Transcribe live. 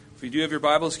If you do have your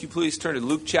Bibles, can you please turn to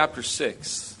Luke chapter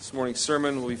 6. This morning's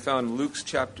sermon will be found in Luke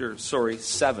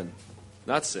 7.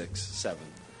 Not 6, 7.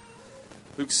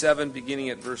 Luke 7,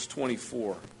 beginning at verse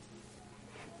 24.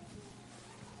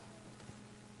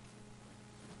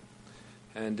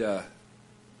 And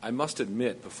I must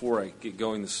admit, before I get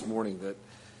going this morning, that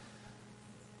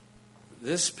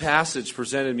this passage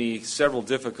presented me several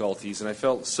difficulties, and I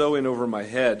felt so in over my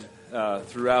head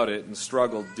throughout it and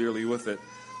struggled dearly with it.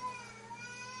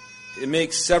 It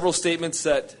makes several statements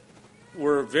that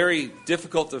were very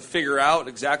difficult to figure out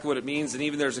exactly what it means, and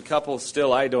even there's a couple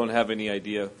still I don't have any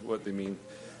idea what they mean.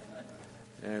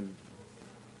 And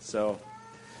so,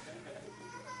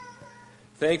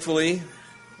 thankfully,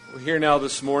 we're here now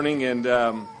this morning, and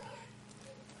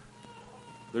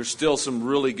there's still some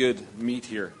really good meat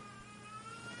here.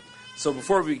 So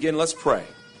before we begin, let's pray.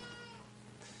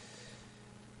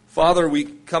 Father, we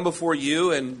come before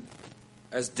you and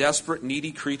as desperate,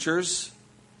 needy creatures,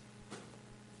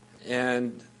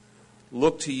 and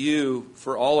look to you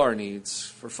for all our needs.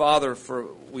 For Father,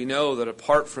 we know that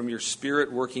apart from your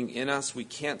Spirit working in us, we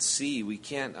can't see, we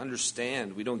can't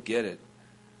understand, we don't get it.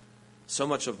 So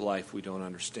much of life we don't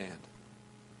understand.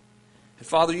 And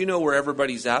Father, you know where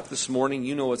everybody's at this morning.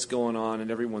 You know what's going on in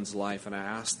everyone's life, and I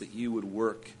ask that you would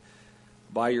work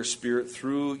by your Spirit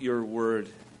through your word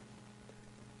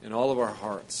in all of our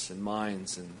hearts and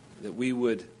minds, and that we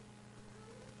would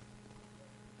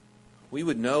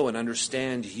know and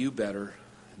understand you better,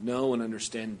 know and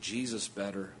understand Jesus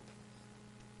better,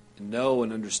 and know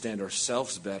and understand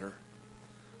ourselves better,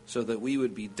 so that we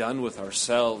would be done with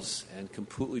ourselves and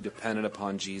completely dependent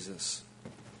upon Jesus.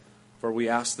 For we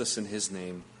ask this in his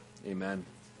name. Amen.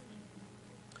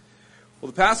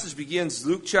 Well, the passage begins,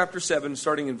 Luke chapter 7,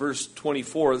 starting in verse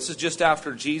 24. This is just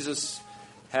after Jesus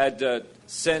had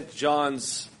sent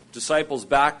John's disciples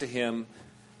back to him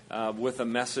with a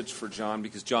message for John,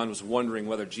 because John was wondering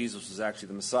whether Jesus was actually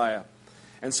the Messiah.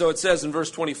 And so it says in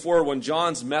verse 24, when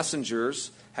John's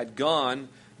messengers had gone,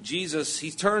 Jesus,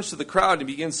 he turns to the crowd and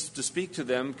begins to speak to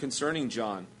them concerning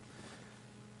John.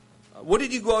 What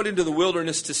did you go out into the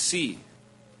wilderness to see?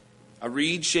 A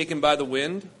reed shaken by the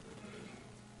wind?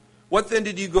 What then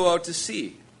did you go out to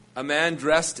see? A man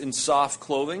dressed in soft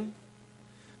clothing?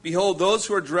 Behold, those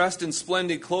who are dressed in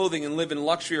splendid clothing and live in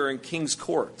luxury are in king's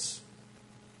courts.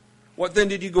 What then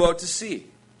did you go out to see?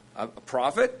 A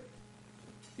prophet?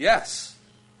 Yes,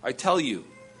 I tell you.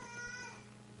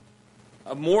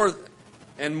 More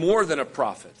than a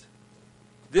prophet.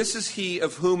 This is he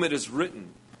of whom it is written,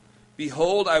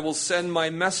 behold, I will send my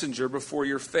messenger before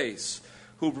your face,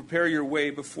 who will prepare your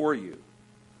way before you.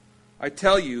 I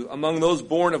tell you, among those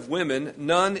born of women,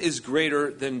 none is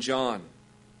greater than John.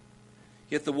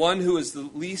 Yet the one who is the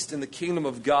least in the kingdom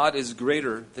of God is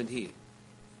greater than he.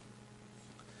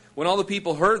 When all the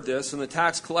people heard this, and the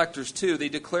tax collectors too, they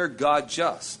declared God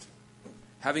just,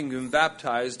 having been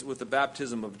baptized with the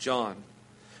baptism of John.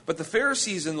 But the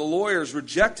Pharisees and the lawyers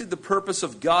rejected the purpose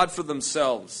of God for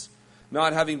themselves,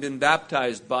 not having been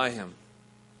baptized by him.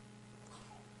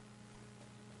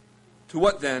 To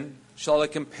what then shall I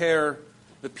compare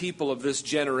the people of this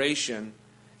generation,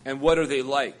 and what are they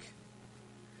like?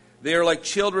 They are like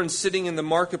children sitting in the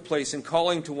marketplace and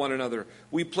calling to one another.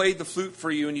 We played the flute for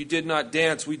you, and you did not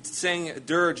dance. We sang a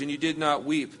dirge, and you did not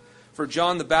weep. For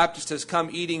John the Baptist has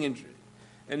come eating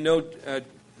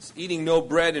no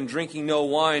bread and drinking no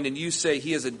wine, and you say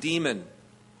he is a demon.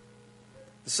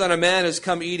 The Son of Man has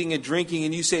come eating and drinking,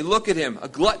 and you say, look at him, a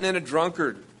glutton and a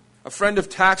drunkard, a friend of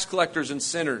tax collectors and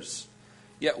sinners.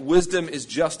 Yet wisdom is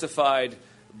justified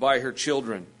by her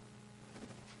children.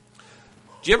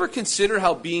 Do you ever consider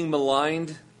how being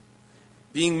maligned,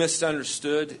 being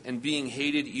misunderstood, and being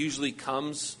hated usually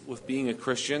comes with being a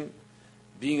Christian,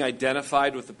 being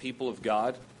identified with the people of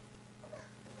God?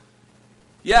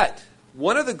 Yet,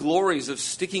 one of the glories of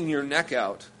sticking your neck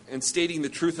out and stating the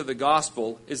truth of the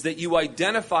gospel is that you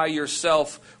identify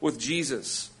yourself with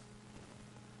Jesus.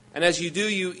 And as you do,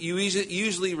 you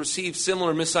usually receive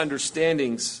similar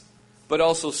misunderstandings, but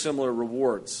also similar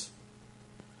rewards.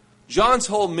 John's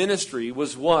whole ministry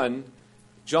was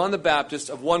John the Baptist,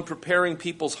 of one preparing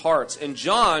people's hearts. And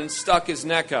John stuck his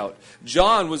neck out.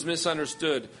 John was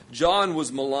misunderstood. John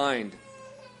was maligned.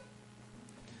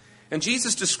 And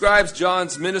Jesus describes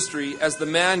John's ministry as the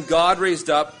man God raised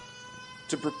up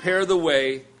to prepare the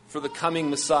way for the coming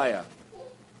Messiah.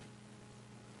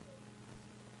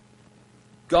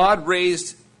 God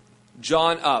raised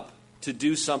John up to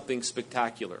do something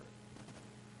spectacular.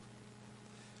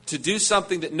 To do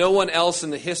something that no one else in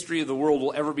the history of the world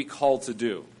will ever be called to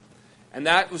do. And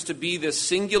that was to be this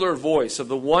singular voice of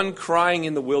the one crying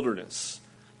in the wilderness,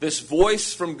 this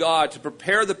voice from God to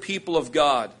prepare the people of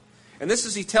God. And this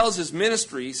is, he tells his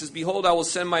ministry, he says, behold, I will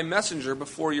send my messenger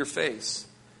before your face.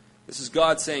 This is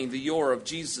God saying, the Yor of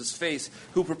Jesus' face,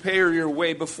 who prepare your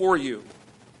way before you.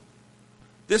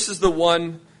 This is the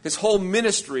one, his whole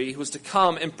ministry was to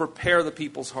come and prepare the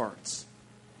people's hearts.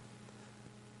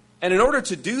 And in order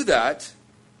to do that,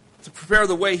 to prepare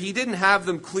the way, he didn't have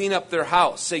them clean up their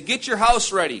house. Say, get your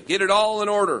house ready. Get it all in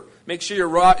order. Make sure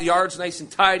your yard's nice and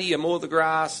tidy and mow the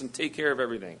grass and take care of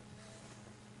everything.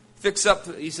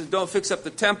 He says, don't fix up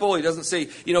the temple. He doesn't say,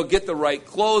 get the right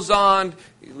clothes on.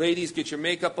 Ladies, get your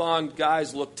makeup on.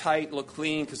 Guys, look tight, look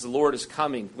clean, because the Lord is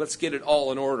coming. Let's get it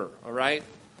all in order, all right?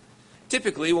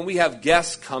 Typically, when we have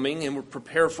guests coming and we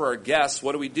prepare for our guests,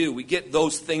 what do? We get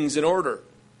those things in order.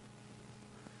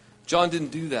 John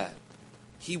didn't do that.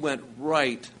 He went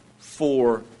right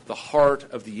for the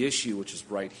heart of the issue, which is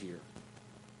right here.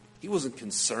 He wasn't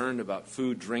concerned about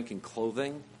food, drink, and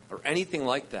clothing or anything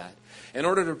like that. In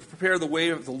order to prepare the way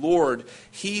of the Lord,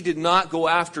 he did not go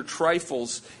after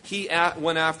trifles. He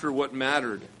went after what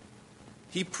mattered.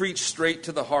 He preached straight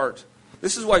to the heart.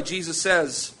 This is why Jesus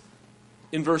says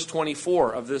in verse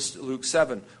 24 of this Luke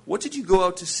 7, what did you go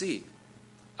out to see?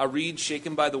 A reed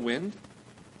shaken by the wind?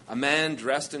 A man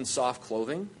dressed in soft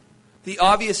clothing? The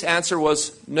obvious answer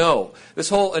was no. This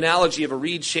whole analogy of a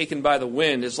reed shaken by the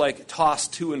wind is like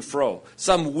tossed to and fro.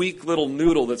 Some weak little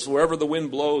noodle that's wherever the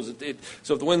wind blows.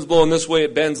 So if the wind's blowing this way,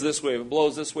 it bends this way. If it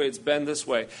blows this way, it's bent this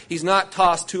way. He's not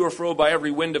tossed to or fro by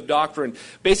every wind of doctrine.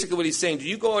 Basically what he's saying, do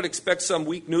you go out and expect some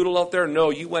weak noodle out there?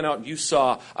 No, you went out and you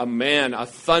saw a man, a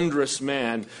thunderous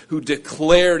man, who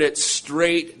declared it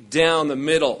straight down the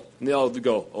middle. And they all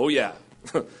go, oh yeah,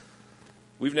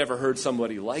 we've never heard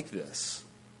somebody like this.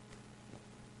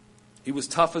 He was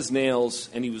tough as nails,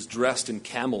 and he was dressed in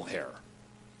camel hair.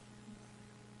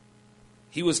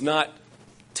 He was not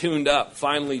tuned up,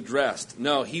 finely dressed.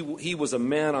 No, he was a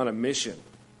man on a mission.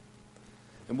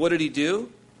 And what did he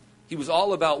do? He was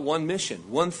all about one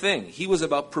mission, one thing. He was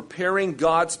about preparing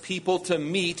God's people to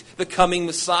meet the coming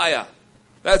Messiah.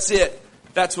 That's it.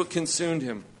 That's what consumed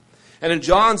him. And in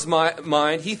John's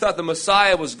mind, he thought the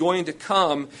Messiah was going to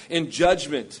come in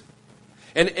judgment.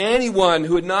 And anyone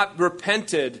who had not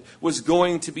repented was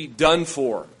going to be done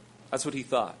for. That's what he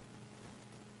thought.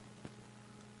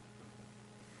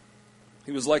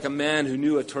 He was like a man who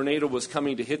knew a tornado was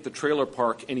coming to hit the trailer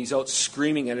park, and he's out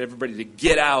screaming at everybody to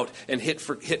get out and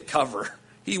hit cover.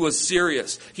 He was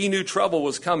serious. He knew trouble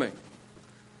was coming.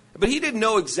 But he didn't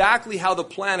know exactly how the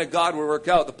plan of God would work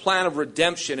out, the plan of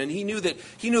redemption. And he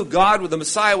knew God, the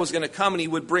Messiah, was going to come and he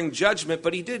would bring judgment,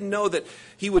 but he didn't know that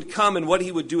he would come and what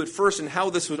he would do at first and how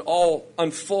this would all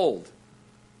unfold.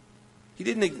 He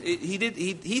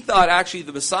thought actually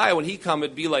the Messiah, when he come,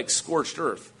 would be like scorched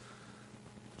earth.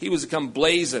 He was to come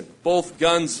blazing, both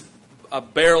guns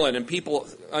barreling and people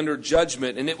under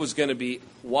judgment, and it was going to be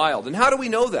wild. And how do we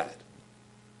know that?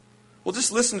 Well,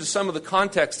 just listen to some of the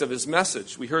context of his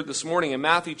message. We heard this morning in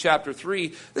Matthew chapter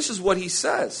 3, this is what he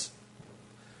says.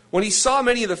 When he saw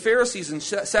many of the Pharisees and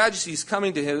Sadducees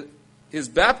coming to his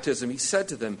baptism, he said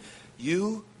to them,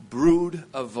 you brood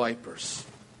of vipers.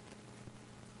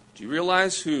 Do you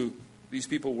realize who these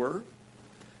people were?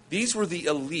 These were the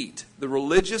elite, the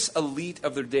religious elite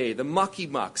of their day, the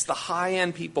mucky-mucks, the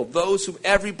high-end people, those whom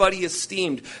everybody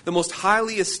esteemed, the most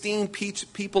highly esteemed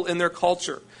people in their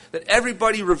culture, that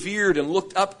everybody revered and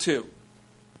looked up to.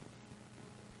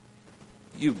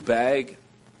 You bag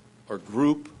or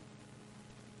group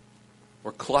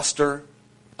or cluster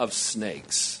of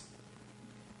snakes.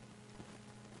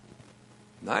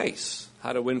 Nice.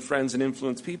 How to win friends and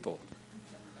influence people.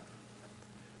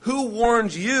 Who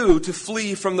warned you to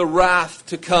flee from the wrath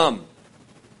to come?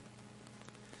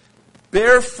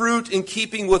 Bear fruit in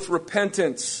keeping with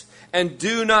repentance, and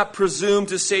do not presume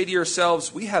to say to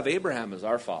yourselves, we have Abraham as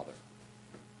our father.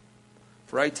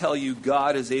 For I tell you,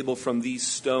 God is able from these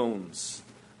stones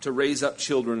to raise up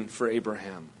children for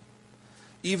Abraham.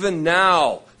 Even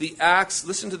now, the axe,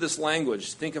 listen to this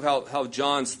language. Think of how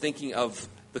John's thinking of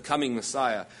the coming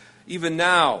Messiah. Even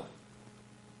now,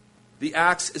 the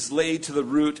axe is laid to the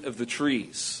root of the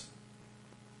trees.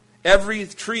 Every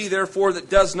tree, therefore, that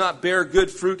does not bear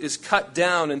good fruit is cut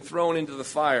down and thrown into the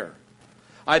fire.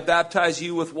 I baptize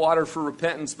you with water for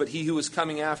repentance, but he who is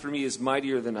coming after me is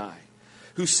mightier than I,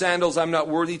 whose sandals I'm not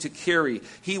worthy to carry.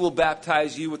 He will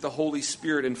baptize you with the Holy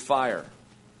Spirit and fire.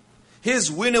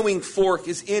 His winnowing fork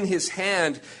is in his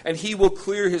hand, and he will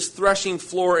clear his threshing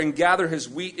floor and gather his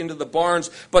wheat into the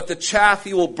barns, but the chaff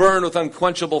he will burn with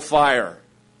unquenchable fire.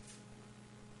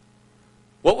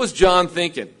 What was John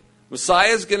thinking?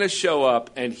 Messiah's going to show up,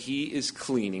 and he is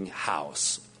cleaning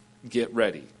house. Get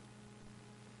ready.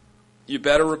 You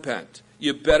better repent.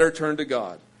 You better turn to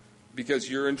God because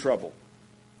you're in trouble.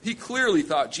 He clearly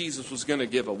thought Jesus was going to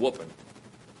give a whooping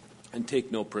and take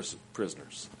no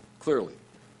prisoners. Clearly.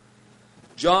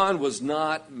 John was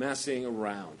not messing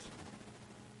around.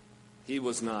 He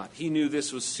was not. He knew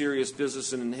this was serious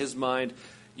business, and in his mind,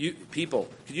 people,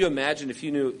 could you imagine if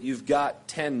you knew you've got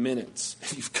 10 minutes,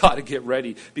 you've got to get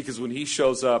ready, because when he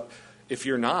shows up, if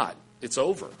you're not, it's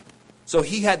over. So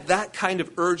he had that kind of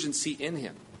urgency in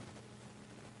him.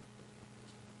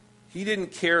 He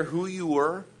didn't care who you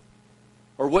were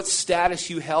or what status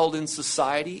you held in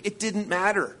society. It didn't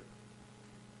matter.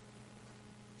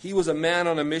 He was a man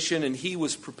on a mission, and he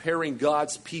was preparing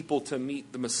God's people to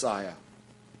meet the Messiah.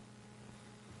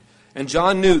 And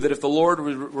John knew that if the Lord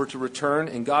were to return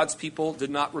and God's people did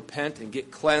not repent and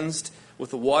get cleansed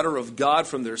with the water of God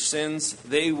from their sins,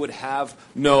 they would have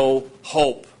no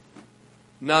hope.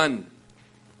 None.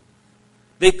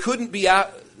 They couldn't be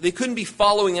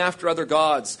following after other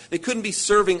gods. They couldn't be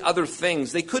serving other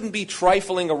things. They couldn't be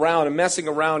trifling around and messing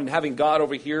around and having God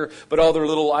over here, but all their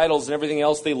little idols and everything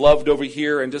else they loved over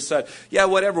here, and just said, yeah,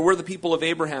 whatever, we're the people of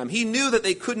Abraham. He knew that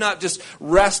they could not just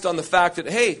rest on the fact that,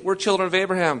 hey, we're children of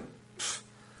Abraham.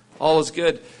 All is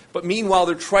good. But meanwhile,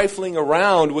 they're trifling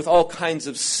around with all kinds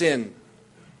of sin.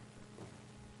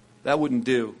 That wouldn't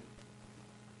do.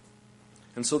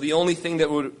 And so the only thing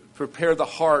that would prepare the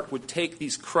heart, would take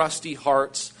these crusty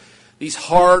hearts, these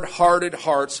hard-hearted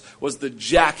hearts, was the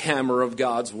jackhammer of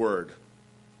God's word.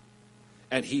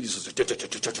 And he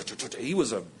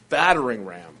was a battering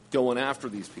ram going after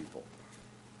these people.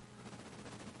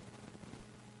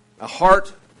 A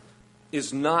heart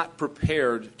is not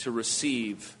prepared to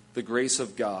receive the grace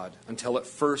of God until it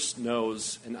first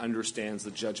knows and understands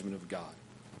the judgment of God.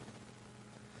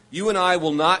 You and I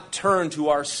will not turn to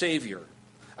our Savior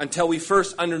until we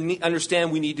first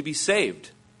understand we need to be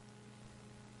saved.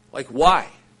 Like, why?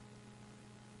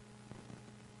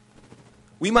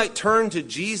 We might turn to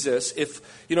Jesus if,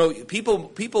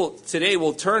 people today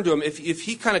will turn to him if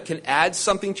he kind of can add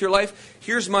something to your life.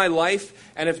 Here's my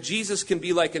life, and if Jesus can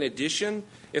be like an addition,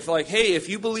 if like, hey, if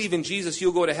you believe in Jesus,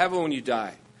 you'll go to heaven when you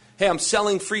die. Hey, I'm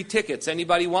selling free tickets.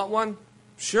 Anybody want one?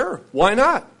 Sure. Why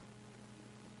not?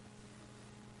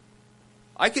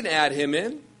 I can add him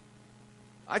in.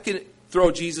 I can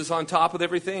throw Jesus on top of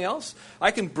everything else.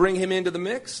 I can bring him into the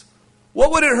mix.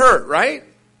 What would it hurt, right?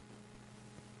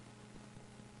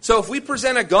 So if we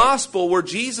present a gospel where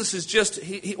Jesus is just,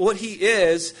 what he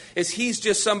is he's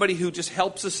just somebody who just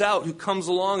helps us out, who comes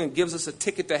along and gives us a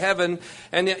ticket to heaven.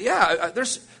 And yeah,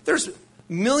 there's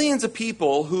millions of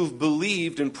people who've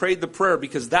believed and prayed the prayer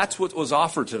because that's what was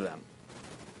offered to them.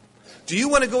 Do you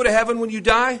want to go to heaven when you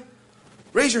die?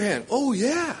 Raise your hand. Oh,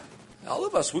 yeah. All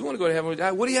of us, we want to go to heaven when we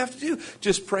die. What do you have to do?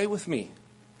 Just pray with me,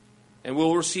 and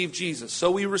we'll receive Jesus. So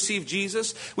we receive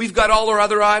Jesus. We've got all our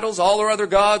other idols, all our other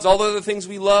gods, all the other things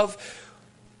we love.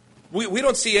 We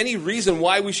don't see any reason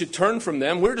why we should turn from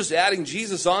them. We're just adding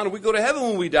Jesus on, and we go to heaven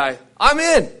when we die. I'm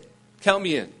in. Count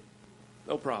me in.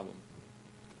 No problem.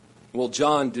 Well,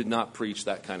 John did not preach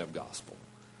that kind of gospel.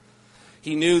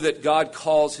 He knew that God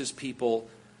calls his people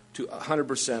to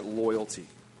 100% loyalty.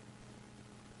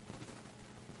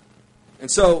 And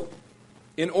so,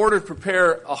 in order to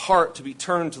prepare a heart to be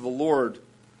turned to the Lord,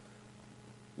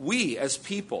 we as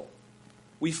people,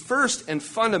 we first and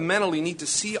fundamentally need to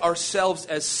see ourselves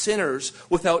as sinners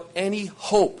without any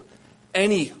hope,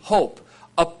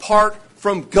 apart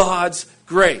from God's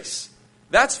grace.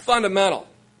 That's fundamental.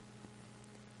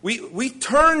 We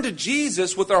turn to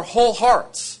Jesus with our whole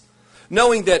hearts,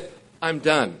 knowing that I'm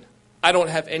done. I don't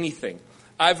have anything.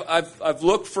 I've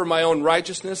looked for my own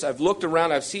righteousness. I've looked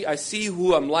around. I see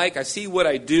who I'm like. I see what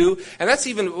I do. And that's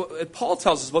even what Paul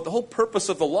tells us about. The whole purpose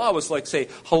of the law was like, say,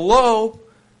 hello,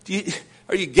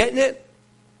 are you getting it?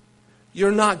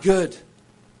 You're not good.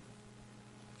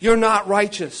 You're not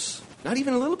righteous. Not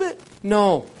even a little bit?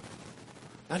 No.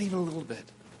 Not even a little bit.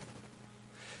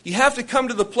 You have to come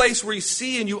to the place where you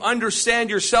see and you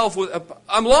understand yourself.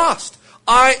 I'm lost.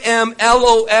 I am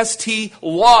L-O-S-T,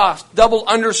 lost, double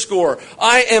underscore.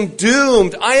 I am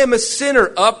doomed. I am a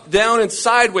sinner, up, down, and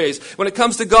sideways. When it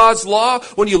comes to God's law,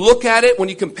 when you look at it, when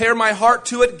you compare my heart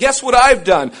to it, guess what I've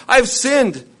done? I've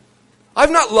sinned.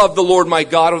 I've not loved the Lord my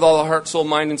God with all the heart, soul,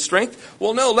 mind, and strength.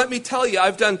 Well, no, let me tell you,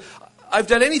 I've done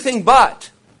anything but.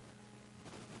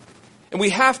 And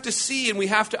we have to see and we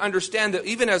have to understand that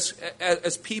even as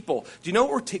people, do you know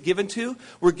what we're given to?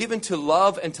 We're given to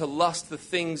love and to lust the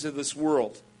things of this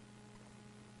world.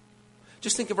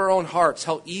 Just think of our own hearts,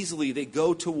 how easily they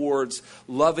go towards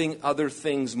loving other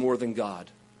things more than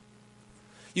God.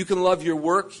 You can love your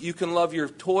work. You can love your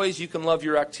toys. You can love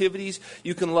your activities.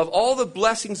 You can love all the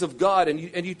blessings of God, and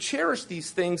you cherish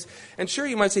these things. And sure,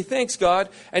 you might say, thanks, God.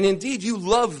 And indeed, you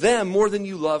love them more than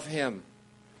you love Him.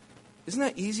 Isn't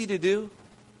that easy to do?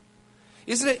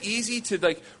 Isn't it easy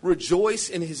to rejoice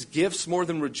in His gifts more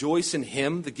than rejoice in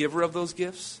Him, the giver of those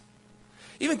gifts?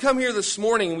 Even come here this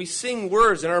morning and we sing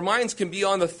words, and our minds can be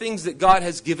on the things that God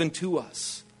has given to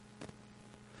us.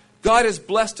 God has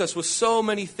blessed us with so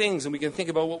many things, and we can think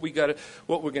about what we're going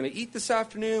to eat this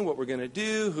afternoon, what we're going to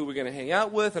do, who we're going to hang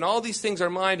out with, and all these things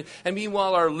are mind. And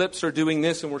meanwhile, our lips are doing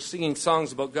this, and we're singing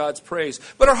songs about God's praise,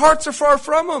 but our hearts are far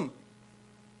from Him.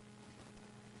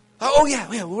 Oh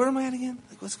yeah, where am I at again?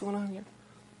 What's going on here?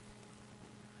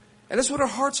 And that's what our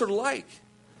hearts are like.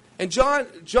 And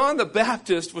John the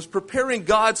Baptist was preparing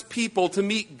God's people to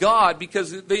meet God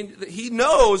because he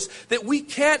knows that we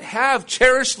can't have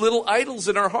cherished little idols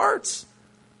in our hearts.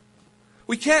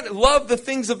 We can't love the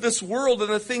things of this world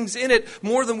and the things in it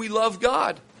more than we love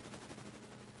God.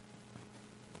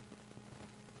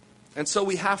 And so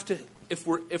we have to, if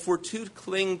we're to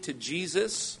cling to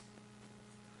Jesus,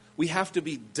 we have to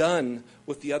be done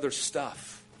with the other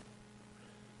stuff.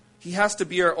 He has to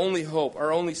be our only hope,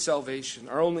 our only salvation,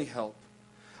 our only help.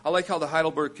 I like how the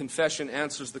Heidelberg Confession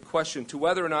answers the question to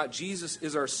whether or not Jesus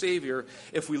is our Savior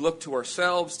if we look to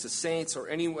ourselves, to saints, or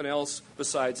anyone else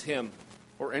besides Him,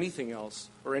 or anything else,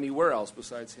 or anywhere else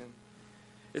besides Him.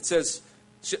 It says,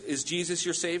 is Jesus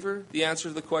your Savior? The answer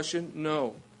to the question,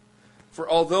 no. For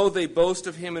although they boast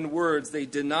of Him in words, they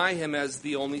deny Him as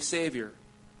the only Savior.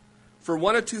 For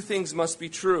one of two things must be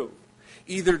true.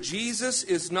 Either Jesus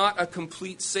is not a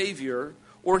complete Savior,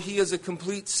 or He is a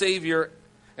complete Savior,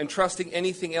 and trusting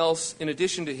anything else in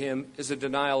addition to Him is a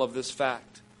denial of this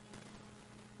fact.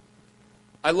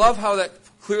 I love how that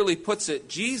clearly puts it.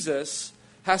 Jesus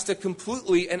has to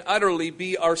completely and utterly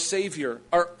be our Savior,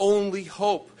 our only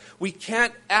hope. We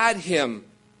can't add Him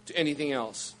to anything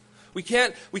else. We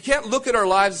can't look at our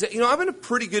lives and say, I've been a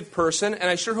pretty good person, and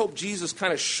I sure hope Jesus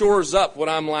kind of shores up what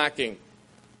I'm lacking.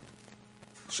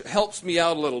 Helps me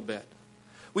out a little bit.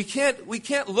 We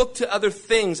can't look to other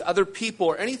things, other people,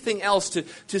 or anything else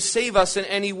to save us in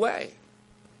any way.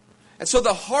 And so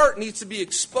the heart needs to be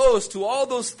exposed to all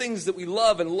those things that we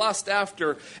love and lust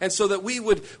after, and so that we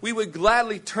would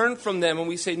gladly turn from them and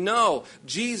we say, no,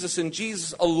 Jesus and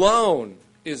Jesus alone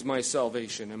is my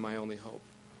salvation and my only hope.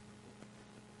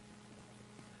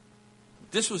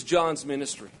 This was John's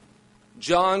ministry.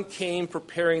 John came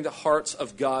preparing the hearts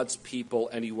of God's people,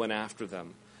 and he went after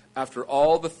them. After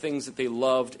all the things that they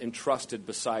loved and trusted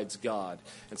besides God,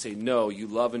 and say, no, you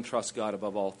love and trust God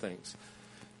above all things.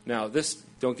 Now,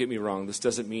 don't get me wrong, this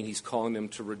doesn't mean he's calling them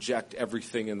to reject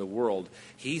everything in the world.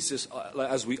 He's just,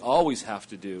 as we always have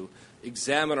to do,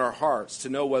 examine our hearts to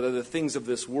know whether the things of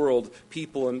this world,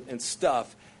 people and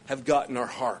stuff, have gotten our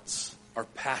hearts, our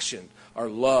passion, our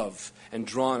love, and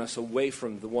drawn us away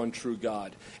from the one true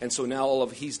God. And so now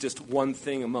he's just one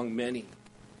thing among many.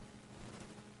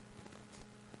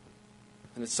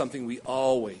 And it's something we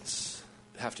always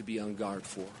have to be on guard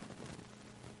for.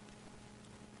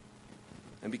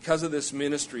 And because of this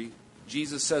ministry,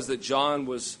 Jesus says that John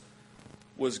was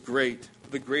great,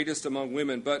 the greatest among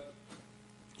women, but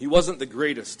he wasn't the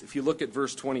greatest. If you look at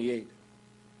verse 28.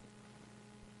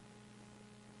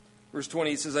 Verse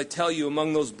 20 says, I tell you,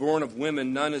 among those born of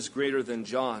women, none is greater than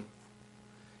John.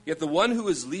 Yet the one who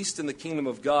is least in the kingdom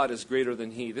of God is greater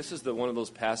than he. This is one of those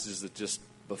passages that just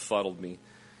befuddled me.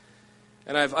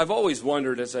 And I've always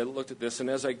wondered as I looked at this, and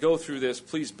as I go through this,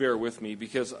 please bear with me,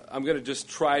 because I'm going to just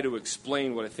try to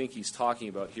explain what I think he's talking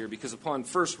about here, because upon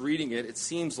first reading it, it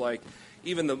seems like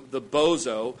even the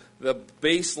bozo, the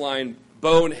baseline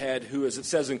bonehead who, as it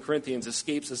says in Corinthians,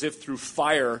 escapes as if through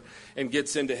fire and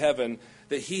gets into heaven,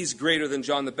 that he's greater than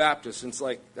John the Baptist. And it's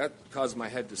like, that caused my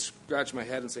head to scratch my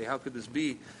head and say, how could this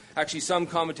be? Actually, some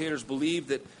commentators believe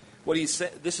that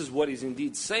this is what he's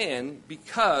indeed saying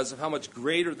because of how much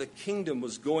greater the kingdom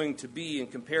was going to be in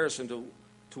comparison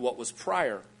to what was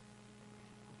prior.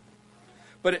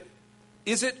 But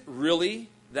is it really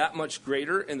that much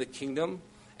greater in the kingdom?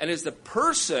 And is the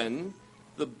person,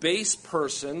 the base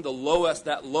person, the lowest,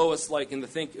 that lowest, like when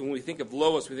we think of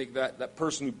lowest, we think that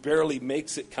person who barely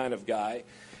makes it kind of guy,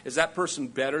 is that person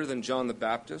better than John the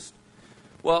Baptist?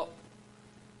 Well,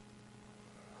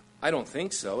 I don't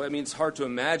think so. I mean, it's hard to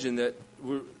imagine that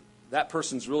that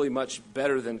person's really much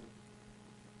better than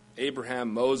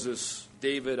Abraham, Moses,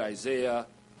 David, Isaiah,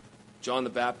 John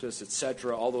the Baptist,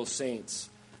 etc., all those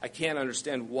saints. I can't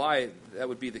understand why that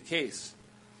would be the case.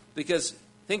 Because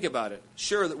Think about it.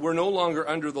 Sure, that we're no longer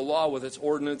under the law with its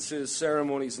ordinances,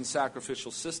 ceremonies, and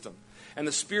sacrificial system. And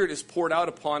the Spirit is poured out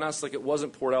upon us like it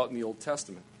wasn't poured out in the Old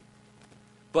Testament.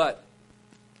 But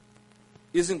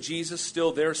isn't Jesus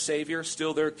still their Savior,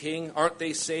 still their King? Aren't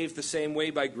they saved the same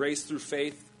way by grace through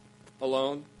faith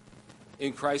alone,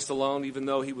 in Christ alone, even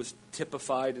though he was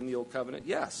typified in the Old Covenant?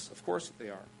 Yes, of course they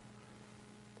are.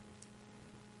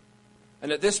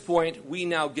 And at this point, we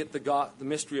now get the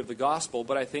mystery of the gospel,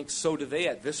 but I think so do they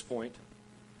at this point.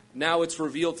 Now it's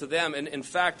revealed to them, and in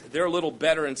fact, they're a little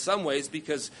better in some ways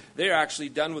because they're actually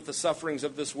done with the sufferings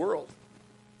of this world.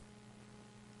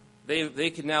 They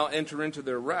can now enter into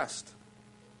their rest.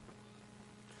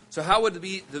 So how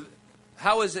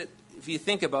is it, if you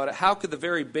think about it, how could the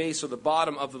very base or the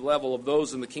bottom of the level of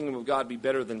those in the kingdom of God be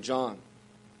better than John?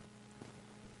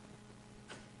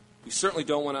 We certainly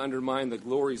don't want to undermine the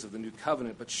glories of the new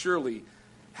covenant, but surely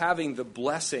having the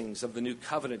blessings of the new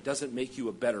covenant doesn't make you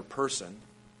a better person,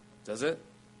 does it?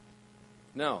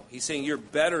 No. He's saying you're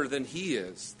better than he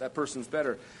is. That person's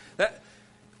better.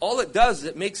 All it does is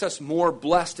it makes us more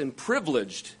blessed and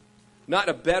privileged, not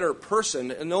a better person.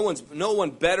 And no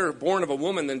one better born of a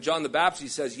woman than John the Baptist, he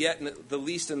says, yet the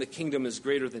least in the kingdom is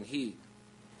greater than he.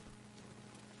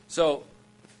 So,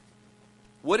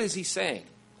 what is he saying?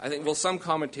 I think, some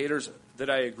commentators that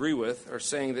I agree with are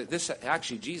saying that this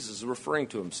actually Jesus is referring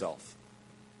to himself.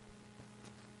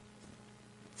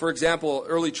 For example,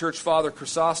 early church father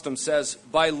Chrysostom says,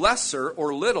 by lesser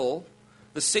or little,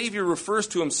 the Savior refers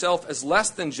to himself as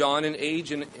less than John in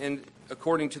age and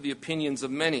according to the opinions of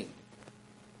many.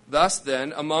 Thus,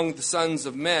 then, among the sons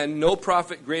of men, no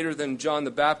prophet greater than John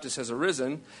the Baptist has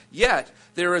arisen, yet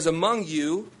there is among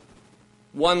you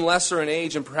one lesser in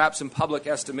age and perhaps in public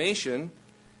estimation,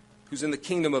 who's in the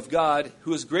kingdom of God,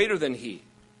 who is greater than he.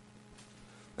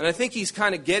 And I think he's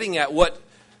kind of getting at what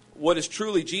is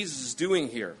truly Jesus is doing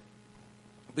here.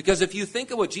 Because if you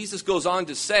think of what Jesus goes on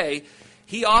to say,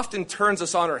 he often turns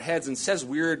us on our heads and says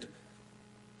weird,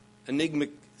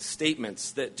 enigmatic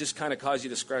statements that just kind of cause you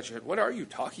to scratch your head. What are you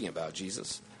talking about,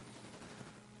 Jesus?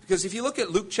 Because if you look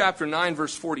at Luke chapter 9,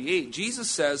 verse 48, Jesus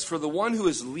says, for the one who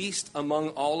is least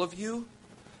among all of you,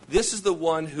 this is the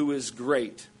one who is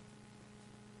great.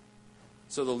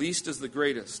 So the least is the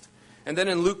greatest. And then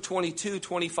in Luke 22,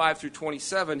 25 through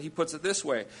 27, he puts it this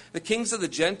way. The kings of the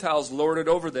Gentiles lord it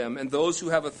over them, and those who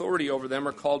have authority over them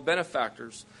are called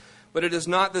benefactors. But it is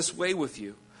not this way with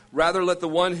you. Rather, let the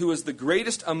one who is the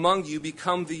greatest among you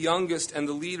become the youngest, and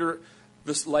the leader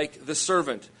like the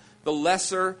servant. The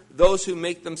lesser, those who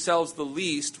make themselves the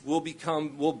least, will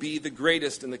be the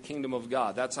greatest in the kingdom of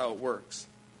God. That's how it works.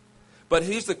 But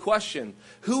here's the question.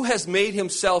 Who has made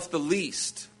himself the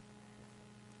least?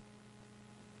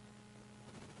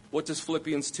 What does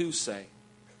Philippians 2 say?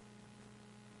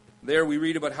 There we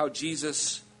read about how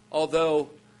Jesus, although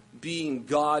being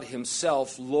God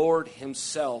himself, lowered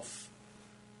himself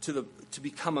to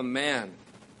become a man.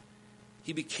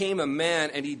 He became a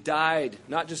man and he died,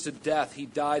 not just a death, he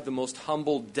died the most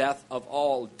humble death of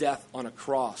all, death on a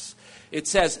cross. It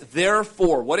says,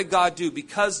 therefore, what did God do?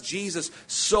 Because Jesus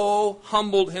so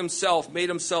humbled himself, made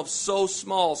himself so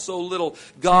small, so little,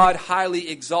 God highly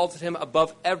exalted him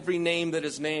above every name that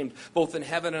is named, both in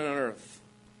heaven and on earth.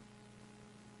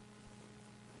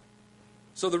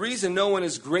 So the reason no one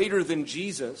is greater than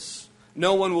Jesus,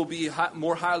 no one will be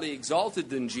more highly exalted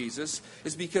than Jesus,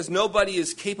 is because nobody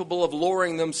is capable of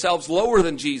lowering themselves lower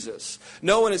than Jesus.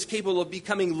 No one is capable of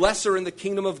becoming lesser in the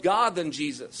kingdom of God than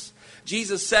Jesus.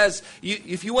 Jesus says,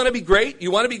 if you want to be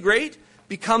great,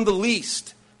 become the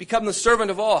least. Become the servant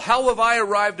of all. How have I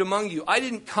arrived among you? I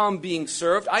didn't come being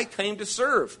served. I came to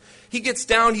serve. He gets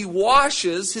down, he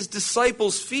washes his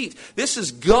disciples' feet. This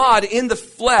is God in the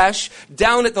flesh,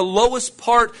 down at the lowest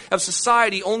part of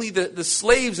society. Only the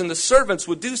slaves and the servants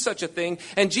would do such a thing.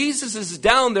 And Jesus is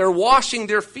down there washing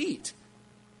their feet.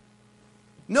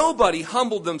 Nobody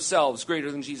humbled themselves greater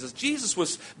than Jesus. Jesus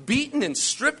was beaten and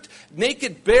stripped,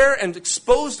 naked, bare, and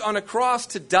exposed on a cross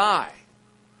to die.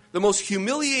 The most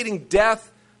humiliating death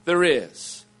there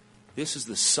is. This is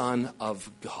the Son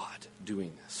of God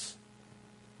doing this.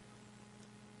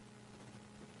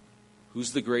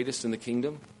 Who's the greatest in the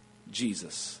kingdom?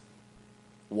 Jesus.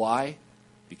 Why?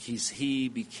 Because he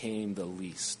became the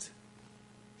least.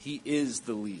 He is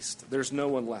the least. There's no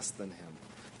one less than him.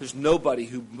 There's nobody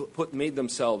who made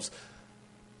themselves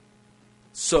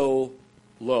so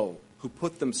low, who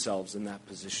put themselves in that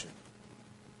position.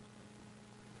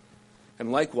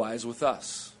 And likewise with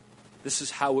us. This is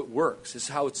how it works. This is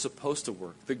how it's supposed to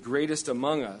work. The greatest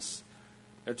among us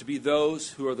are to be those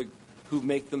who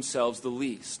make themselves the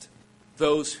least.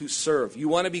 those who serve. You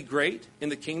want to be great in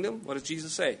the kingdom? What does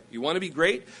Jesus say? You want to be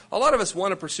great? A lot of us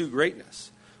want to pursue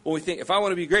greatness. Well, we think, if I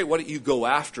want to be great, why don't you go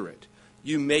after it?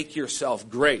 You make yourself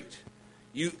great.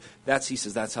 He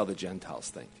says, that's how the Gentiles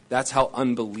think. That's how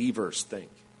unbelievers think.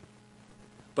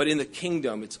 But in the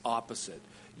kingdom, it's opposite.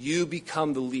 You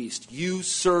become the least. You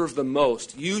serve the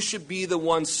most. You should be the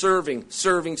one serving.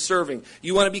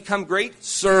 You want to become great?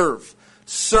 Serve.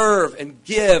 Serve and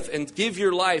give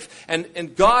your life.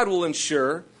 And God will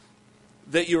ensure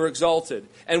that you're exalted.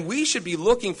 And we should be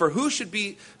looking for who should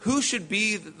be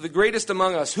the greatest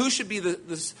among us. Who should be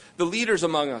the leaders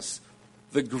among us?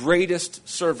 The greatest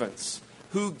servants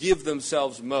who give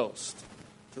themselves most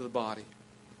to the body.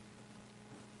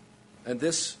 And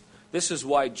this is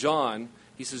why John,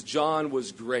 he says, John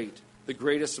was great, the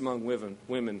greatest among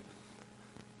women,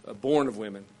 born of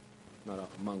women, not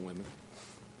among women,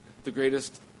 the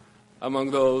greatest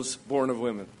among those born of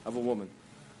women, of a woman.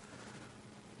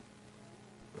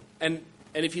 And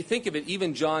if you think of it,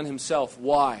 even John himself,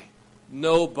 why?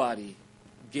 Nobody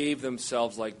gave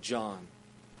themselves like John.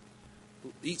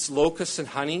 Eats locusts and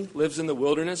honey, lives in the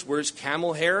wilderness, wears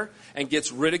camel hair, and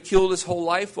gets ridiculed his whole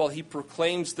life while he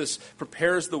prepares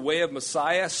the way of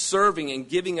Messiah, serving and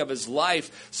giving of his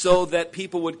life so that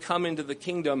people would come into the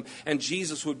kingdom and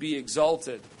Jesus would be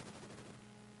exalted.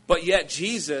 But yet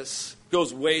Jesus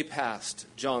goes way past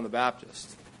John the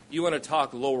Baptist. You want to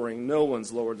talk lowering? No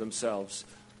one's lowered themselves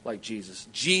like Jesus.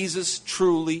 Jesus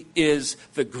truly is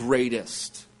the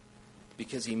greatest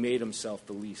because he made himself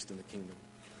the least in the kingdom.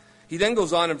 He then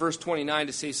goes on in verse 29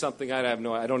 to say something I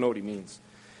don't know what he means.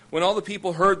 When all the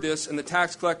people heard this, and the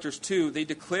tax collectors too, they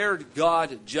declared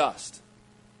God just.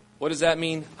 What does that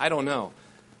mean? I don't know.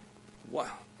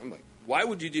 Why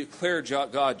would you declare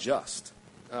God just?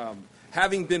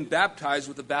 Having been baptized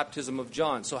with the baptism of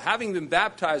John. So having been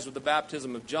baptized with the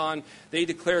baptism of John, they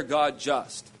declare God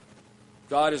just.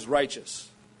 God is righteous.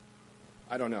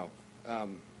 I don't know.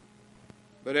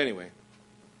 But anyway.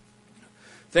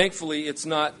 Thankfully, it's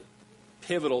not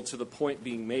pivotal to the point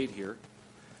being made here.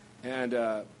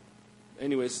 And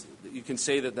anyways, you can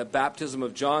say that the baptism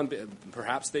of John,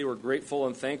 perhaps they were grateful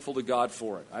and thankful to God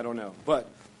for it. I don't know. But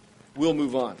we'll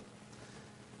move on.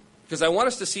 Because I want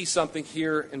us to see something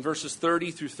here in verses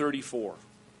 30 through 34.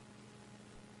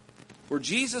 Where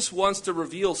Jesus wants to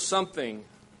reveal something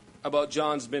about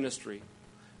John's ministry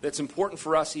that's important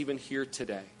for us even here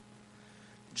today.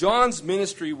 John's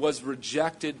ministry was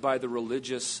rejected by the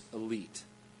religious elite.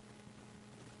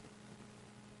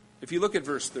 If you look at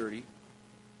verse 30,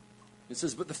 it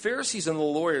says, "But the Pharisees and the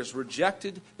lawyers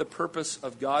rejected the purpose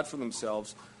of God for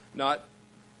themselves, not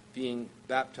being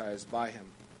baptized by him."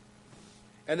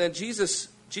 And then Jesus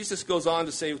goes on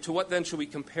to say, "To what then shall we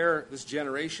compare this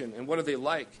generation? And what are they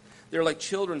like? They're like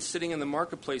children sitting in the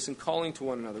marketplace and calling to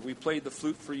one another. We played the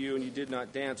flute for you, and you did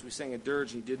not dance. We sang a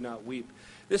dirge, and you did not weep."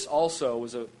 This also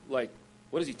was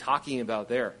what is he talking about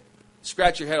there?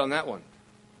 Scratch your head on that one.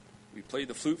 We played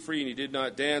the flute for you, and you did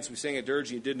not dance. We sang a dirge,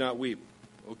 and you did not weep.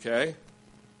 Okay.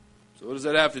 So what does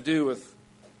that have to do with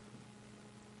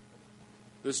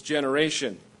this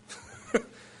generation?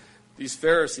 These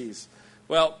Pharisees.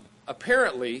 Well,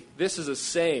 apparently, this is a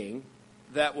saying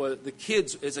that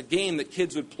is a game that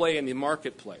kids would play in the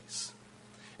marketplace.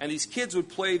 And these kids would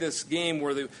play this game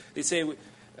where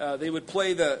they would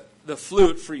play the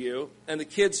flute for you, and the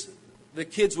kids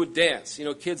would dance. You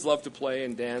know, kids love to play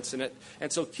and dance, and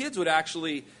so kids would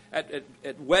actually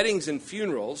at weddings and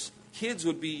funerals, kids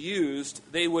would be used.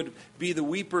 They would be the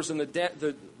weepers and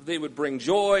they would bring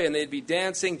joy, and they'd be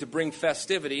dancing to bring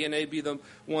festivity, and they'd be the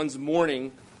ones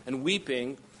mourning and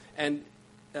weeping, and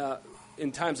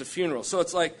in times of funeral. So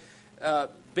it's like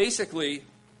basically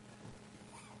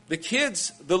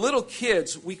the little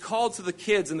kids, we called to the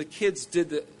kids, and the kids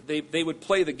they would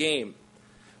play the game.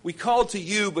 We called to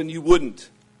you, but you wouldn't.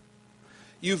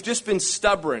 You've just been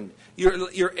stubborn.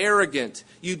 You're arrogant.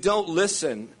 You don't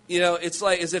listen. You know, it's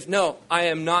like as if, no, I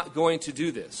am not going to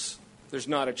do this. There's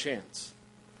not a chance.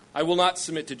 I will not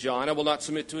submit to John. I will not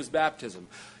submit to his baptism.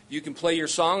 You can play your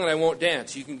song, and I won't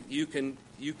dance. You can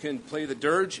play the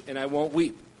dirge, and I won't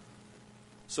weep.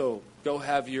 So go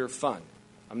have your fun.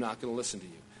 I'm not going to listen to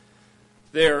you.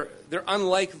 They're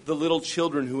unlike the little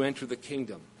children who enter the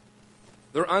kingdom.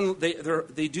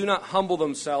 They do not humble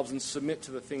themselves and submit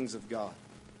to the things of God.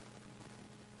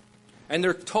 And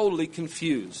they're totally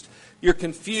confused. You're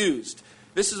confused.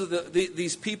 This is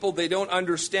these people, they don't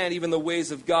understand even the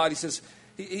ways of God. He says,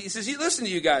 listen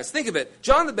to you guys. Think of it.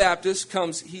 John the Baptist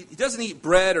comes, he doesn't eat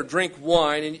bread or drink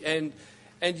wine,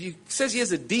 and he says he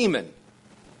has a demon.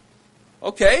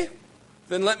 Okay,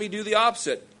 then let me do the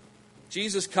opposite.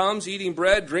 Jesus comes eating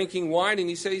bread, drinking wine, and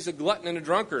he says he's a glutton and a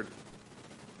drunkard.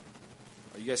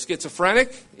 Are you guys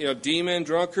schizophrenic? Demon,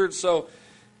 drunkard. So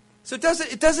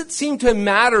it doesn't seem to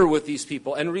matter with these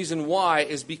people. And the reason why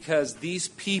is because these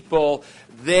people,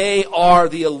 they are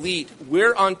the elite.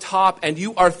 We're on top, and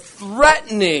you are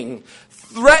threatening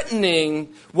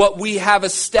what we have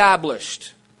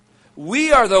established.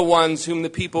 We are the ones whom the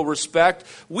people respect.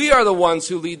 We are the ones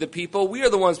who lead the people. We are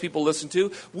the ones people listen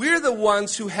to. We're the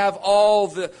ones who have all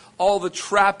the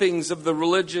trappings of the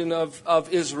religion of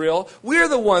Israel. We're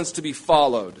the ones to be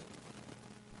followed.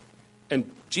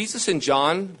 And Jesus and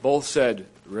John both said,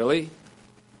 really?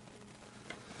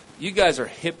 You guys are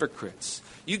hypocrites.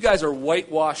 You guys are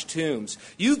whitewashed tombs.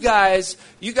 You guys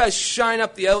shine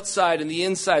up the outside and the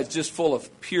inside is just full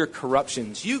of pure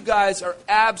corruptions. You guys are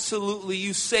absolutely,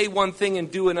 you say one thing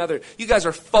and do another. You guys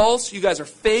are false. You guys are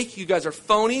fake. You guys are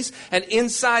phonies. And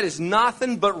inside is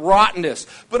nothing but rottenness.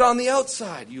 But on the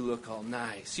outside, you look all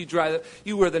nice.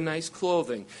 You wear the nice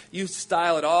clothing. You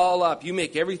style it all up. You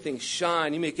make everything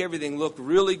shine. You make everything look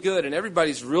really good. And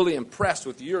everybody's really impressed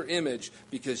with your image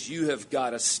because you have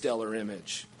got a stellar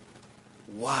image.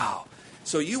 Wow.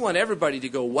 So you want everybody to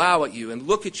go wow at you and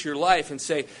look at your life and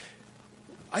say,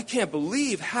 I can't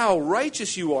believe how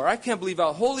righteous you are. I can't believe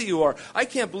how holy you are. I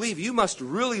can't believe you must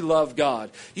really love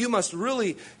God. You must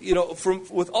really,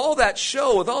 with all that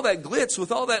show, with all that glitz,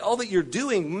 with all that you're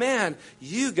doing, man,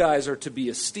 you guys are to be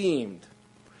esteemed.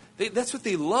 That's what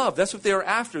they love. That's what they were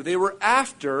after. They were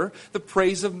after the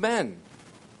praise of men.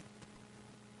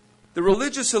 The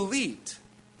religious elite.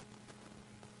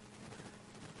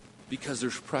 Because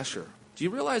there's pressure. Do you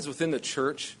realize within the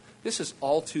church, this is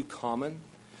all too common?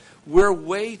 We're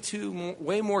way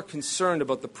more concerned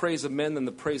about the praise of men than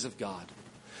the praise of God.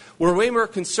 We're way more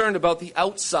concerned about the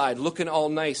outside looking all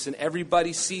nice and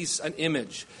everybody sees an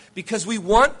image. Because we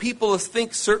want people to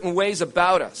think certain ways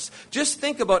about us. Just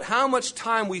think about how much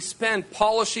time we spend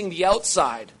polishing the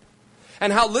outside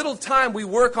and how little time we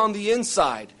work on the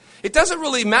inside. It doesn't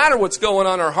really matter what's going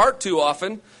on in our heart too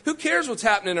often. Who cares what's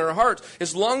happening in our heart?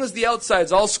 As long as the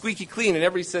outside's all squeaky clean and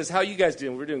everybody says, how you guys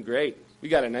doing? We're doing great. We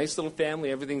got a nice little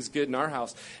family. Everything's good in our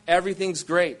house. Everything's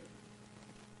great.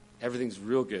 Everything's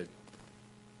real good.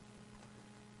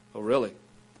 Oh, really?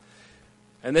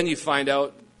 And then you find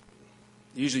out,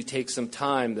 it usually takes some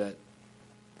time that,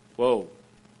 whoa,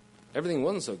 everything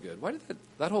wasn't so good. Why did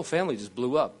that whole family just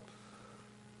blew up?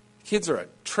 Kids are a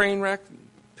train wreck.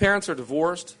 Parents are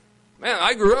divorced. Man,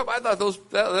 I grew up, I thought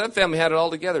that family had it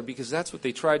all together because that's what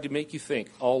they tried to make you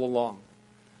think all along,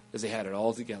 is they had it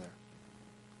all together.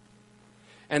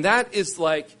 And that is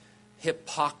like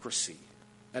hypocrisy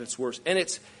at its worst. And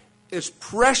there's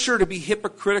pressure to be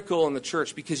hypocritical in the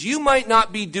church because you might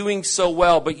not be doing so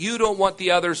well, but you don't want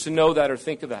the others to know that or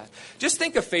think of that. Just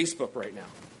think of Facebook right now.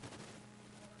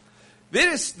 It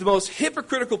is the most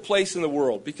hypocritical place in the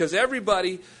world because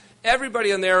everybody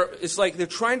on there is like they're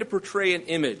trying to portray an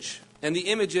image. And the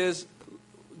image is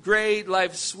great,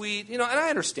 life's sweet. And I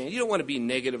understand. You don't want to be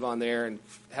negative on there and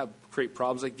create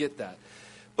problems. I get that.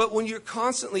 But when you're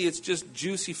constantly, it's just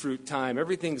juicy fruit time.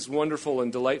 Everything's wonderful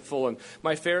and delightful. And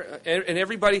and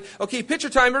everybody, okay,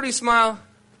 picture time, everybody smile.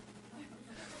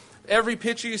 Every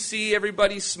picture you see,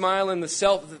 everybody's smiling.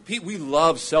 We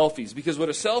love selfies because what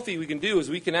a selfie we can do is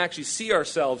we can actually see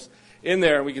ourselves in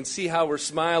there and we can see how we're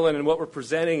smiling and what we're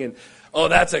presenting. And, oh,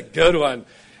 that's a good one.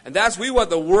 And we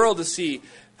want the world to see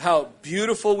how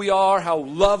beautiful we are, how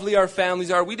lovely our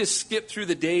families are. We just skipped through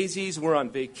the daisies. We're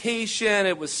on vacation.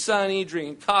 It was sunny,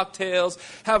 drinking cocktails,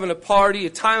 having a party,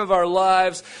 a time of our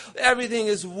lives. Everything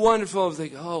is wonderful. I was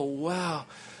like, oh, wow.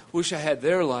 Wish I had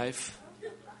their life.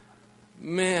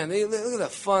 Man, look at the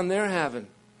fun they're having.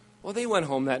 Well, they went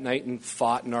home that night and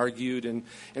fought and argued, and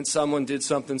someone did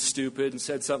something stupid and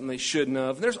said something they shouldn't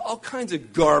have. And there's all kinds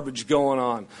of garbage going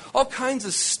on, all kinds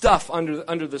of stuff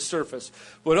under the surface.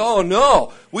 But, oh,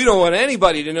 no, we don't want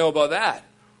anybody to know about that.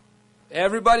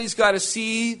 Everybody's got to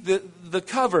see the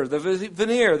cover, the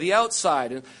veneer, the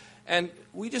outside. And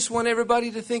we just want everybody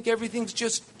to think everything's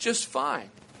just fine.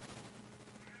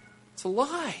 It's a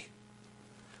lie.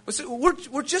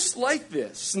 We're just like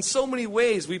this in so many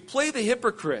ways. We play the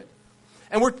hypocrite.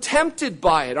 And we're tempted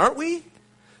by it, aren't we?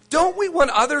 Don't we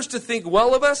want others to think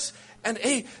well of us? And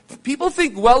hey, people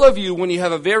think well of you when you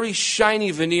have a very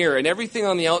shiny veneer and everything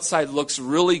on the outside looks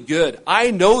really good.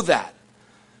 I know that.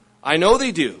 I know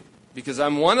they do because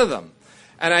I'm one of them.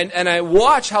 And I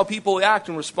watch how people act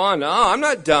and respond. Oh, I'm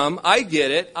not dumb. I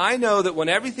get it. I know that when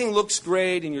everything looks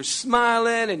great and you're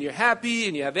smiling and you're happy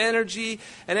and you have energy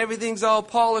and everything's all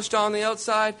polished on the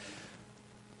outside,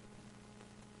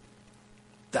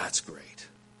 that's great.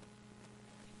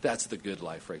 That's the good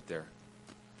life right there.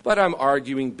 But I'm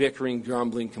arguing, bickering,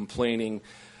 grumbling, complaining.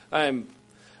 I'm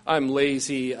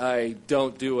lazy. I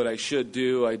don't do what I should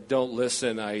do. I don't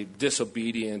listen. I'm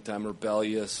disobedient. I'm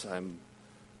rebellious. I'm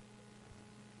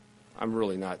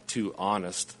really not too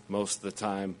honest most of the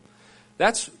time.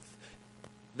 That's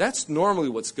normally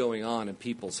what's going on in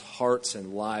people's hearts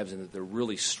and lives, and that they're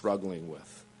really struggling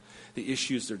with, the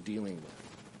issues they're dealing with.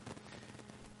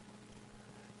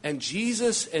 And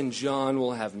Jesus and John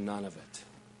will have none of it.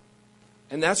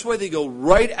 And that's why they go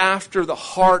right after the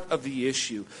heart of the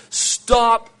issue.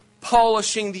 Stop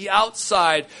polishing the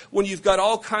outside when you've got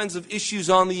all kinds of issues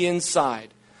on the inside.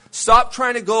 Stop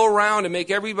trying to go around and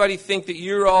make everybody think that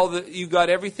you've got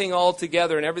everything all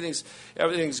together and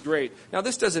everything's great. Now,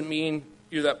 this doesn't mean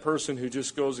you're that person who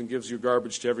just goes and gives your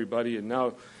garbage to everybody, and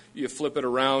now you flip it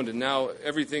around, and now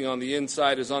everything on the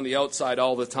inside is on the outside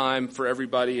all the time for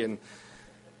everybody, and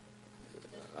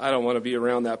I don't want to be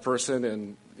around that person.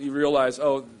 And you realize,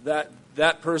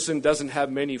 that person doesn't have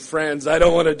many friends. I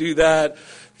don't want to do that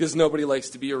because nobody likes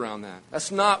to be around that.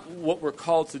 That's not what we're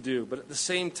called to do. But at the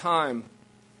same time,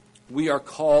 we are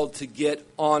called to get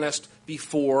honest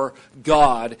before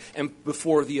God and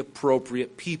before the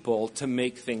appropriate people to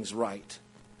make things right.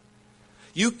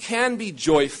 You can be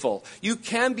joyful. You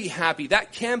can be happy.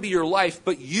 That can be your life.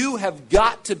 But you have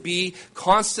got to be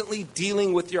constantly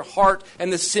dealing with your heart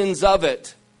and the sins of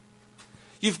it.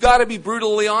 You've got to be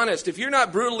brutally honest. If you're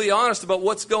not brutally honest about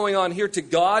what's going on here to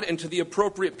God and to the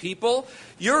appropriate people,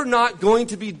 you're not going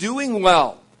to be doing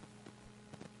well.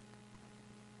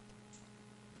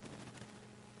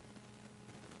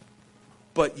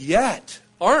 But yet,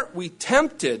 aren't we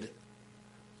tempted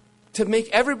to make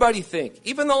everybody think,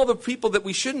 even all the people that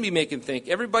we shouldn't be making think,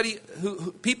 everybody,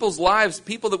 people's lives,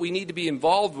 people that we need to be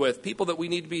involved with, people that we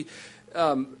need to be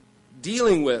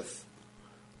dealing with.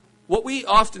 What we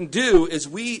often do is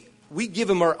we give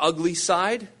them our ugly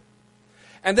side,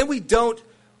 and then we don't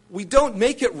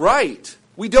make it right.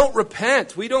 We don't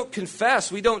repent. We don't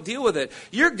confess. We don't deal with it.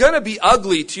 You're going to be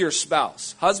ugly to your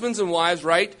spouse. Husbands and wives,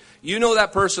 right? You know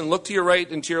that person. Look to your right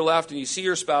and to your left, and you see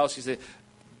your spouse. You say,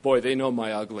 boy, they know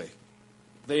my ugly.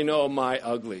 They know my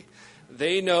ugly.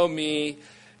 They know me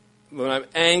when I'm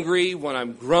angry, when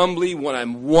I'm grumbly, when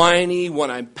I'm whiny, when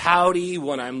I'm pouty,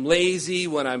 when I'm lazy,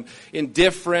 when I'm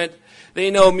indifferent. They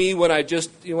know me when I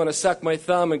just want to suck my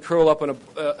thumb and curl up in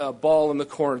a ball in the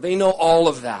corner. They know all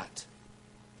of that.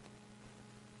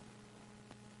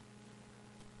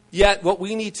 Yet what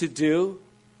we need to do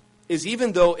is,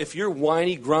 even though if you're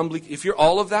whiny, grumbly, if you're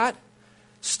all of that,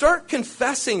 start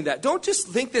confessing that. Don't just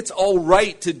think that's all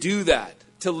right to do that,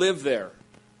 to live there.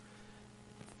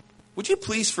 Would you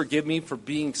please forgive me for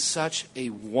being such a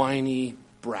whiny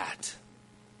brat?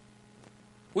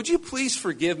 Would you please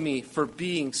forgive me for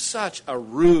being such a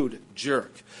rude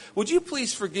jerk? Would you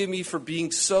please forgive me for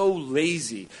being so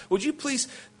lazy? Would you please...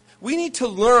 We need to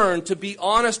learn to be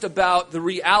honest about the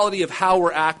reality of how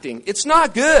we're acting. It's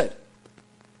not good.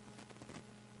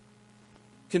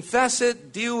 Confess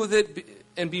it, deal with it,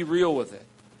 and be real with it.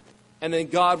 And then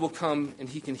God will come and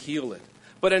He can heal it.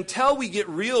 But until we get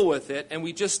real with it and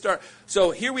we just start... So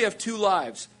here we have two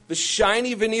lives. The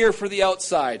shiny veneer for the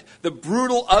outside. The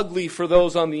brutal ugly for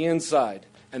those on the inside.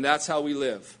 And that's how we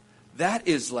live. That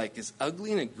is like as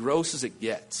ugly and gross as it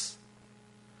gets.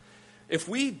 If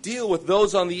we deal with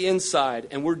those on the inside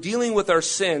and we're dealing with our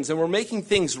sins and we're making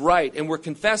things right and we're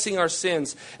confessing our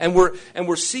sins and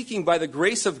we're seeking by the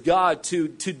grace of God to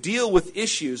deal with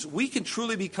issues, we can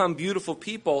truly become beautiful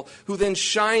people who then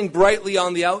shine brightly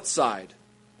on the outside.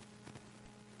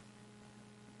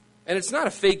 And it's not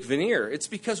a fake veneer. It's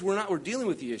because we're dealing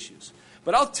with the issues.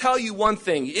 But I'll tell you one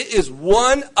thing. It is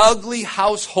one ugly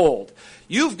household.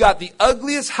 You've got the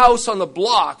ugliest house on the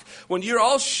block when you're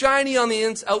all shiny on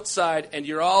the outside and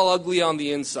you're all ugly on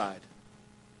the inside.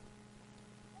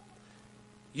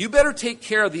 You better take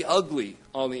care of the ugly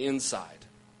on the inside.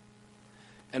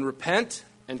 And repent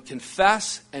and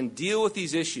confess and deal with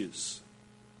these issues.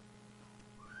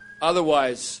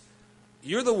 Otherwise,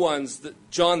 you're the ones that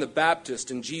John the Baptist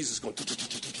and Jesus going,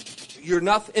 you're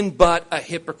nothing but a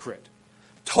hypocrite.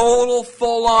 Total,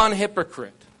 full-on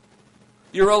hypocrite.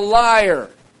 You're a liar.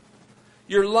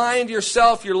 You're lying to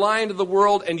yourself, you're lying to the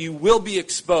world, and you will be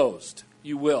exposed.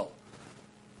 You will.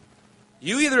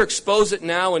 You either expose it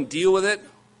now and deal with it,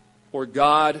 or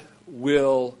God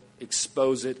will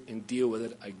expose it and deal with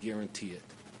it. I guarantee it.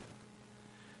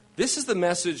 This is the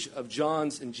message of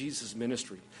John's and Jesus'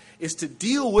 ministry, is to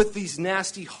deal with these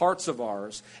nasty hearts of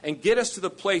ours and get us to the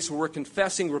place where we're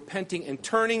confessing, repenting, and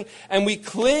turning, and we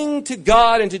cling to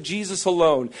God and to Jesus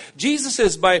alone. Jesus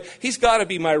is He's got to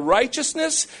be my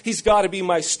righteousness, He's got to be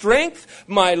my strength,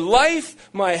 my life,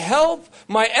 my help,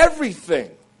 my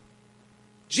everything.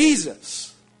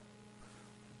 Jesus.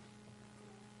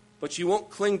 But you won't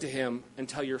cling to Him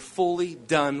until you're fully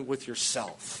done with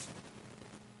yourself.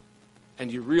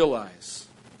 And you realize,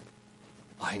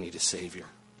 I need a Savior.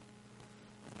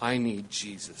 I need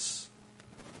Jesus.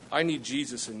 I need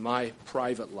Jesus in my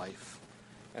private life.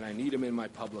 And I need Him in my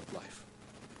public life.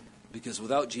 Because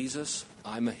without Jesus,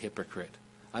 I'm a hypocrite.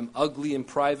 I'm ugly in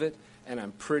private, and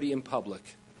I'm pretty in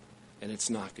public. And it's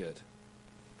not good.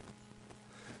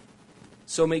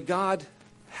 So may God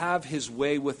have His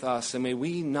way with us, and may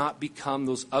we not become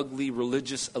those ugly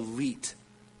religious elite.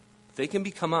 They can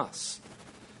become us,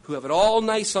 who have it all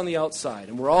nice on the outside,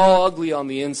 and we're all ugly on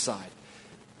the inside,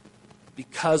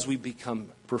 because we become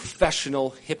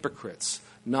professional hypocrites,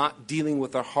 not dealing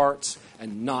with our hearts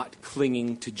and not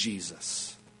clinging to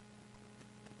Jesus.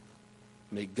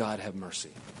 May God have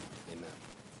mercy. Amen.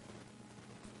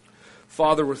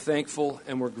 Father, we're thankful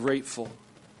and we're grateful.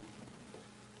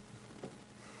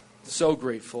 So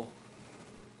grateful.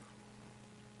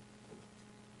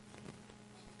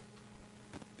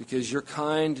 Because you're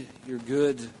kind, you're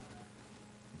good,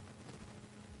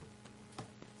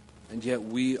 and yet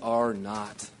we are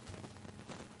not.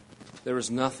 There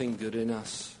is nothing good in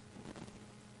us.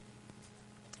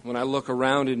 When I look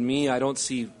around in me, I don't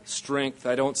see strength,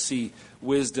 I don't see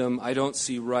wisdom, I don't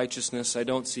see righteousness, I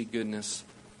don't see goodness.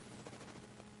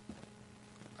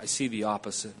 I see the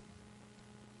opposite.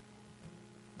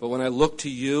 But when I look to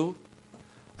you,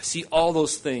 I see all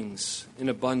those things in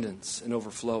abundance and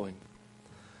overflowing.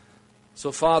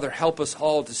 So, Father, help us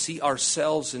all to see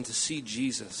ourselves and to see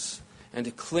Jesus and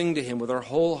to cling to Him with our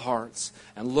whole hearts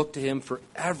and look to Him for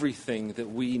everything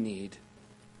that we need.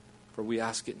 For we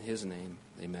ask it in His name.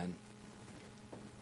 Amen.